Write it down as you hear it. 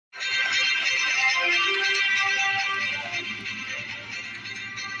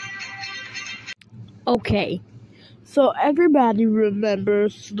Okay, so everybody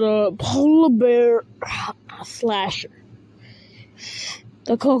remembers the polar bear slasher,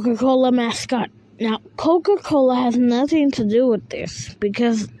 the Coca-Cola mascot. Now, Coca-Cola has nothing to do with this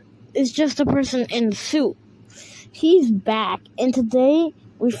because it's just a person in the suit. He's back, and today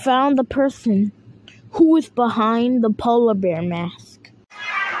we found the person who is behind the polar bear mask.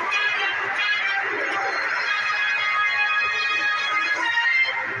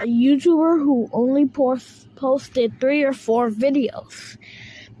 A YouTuber who only posted 3 or 4 videos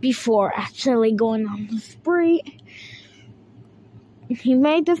before actually going on the spree. He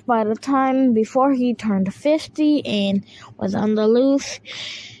made this by the time before he turned 50 and was on the loose.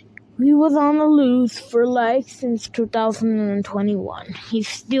 He was on the loose for since 2021. He's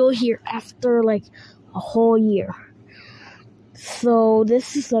still here after a whole year. So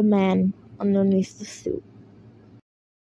this is the man underneath the suit.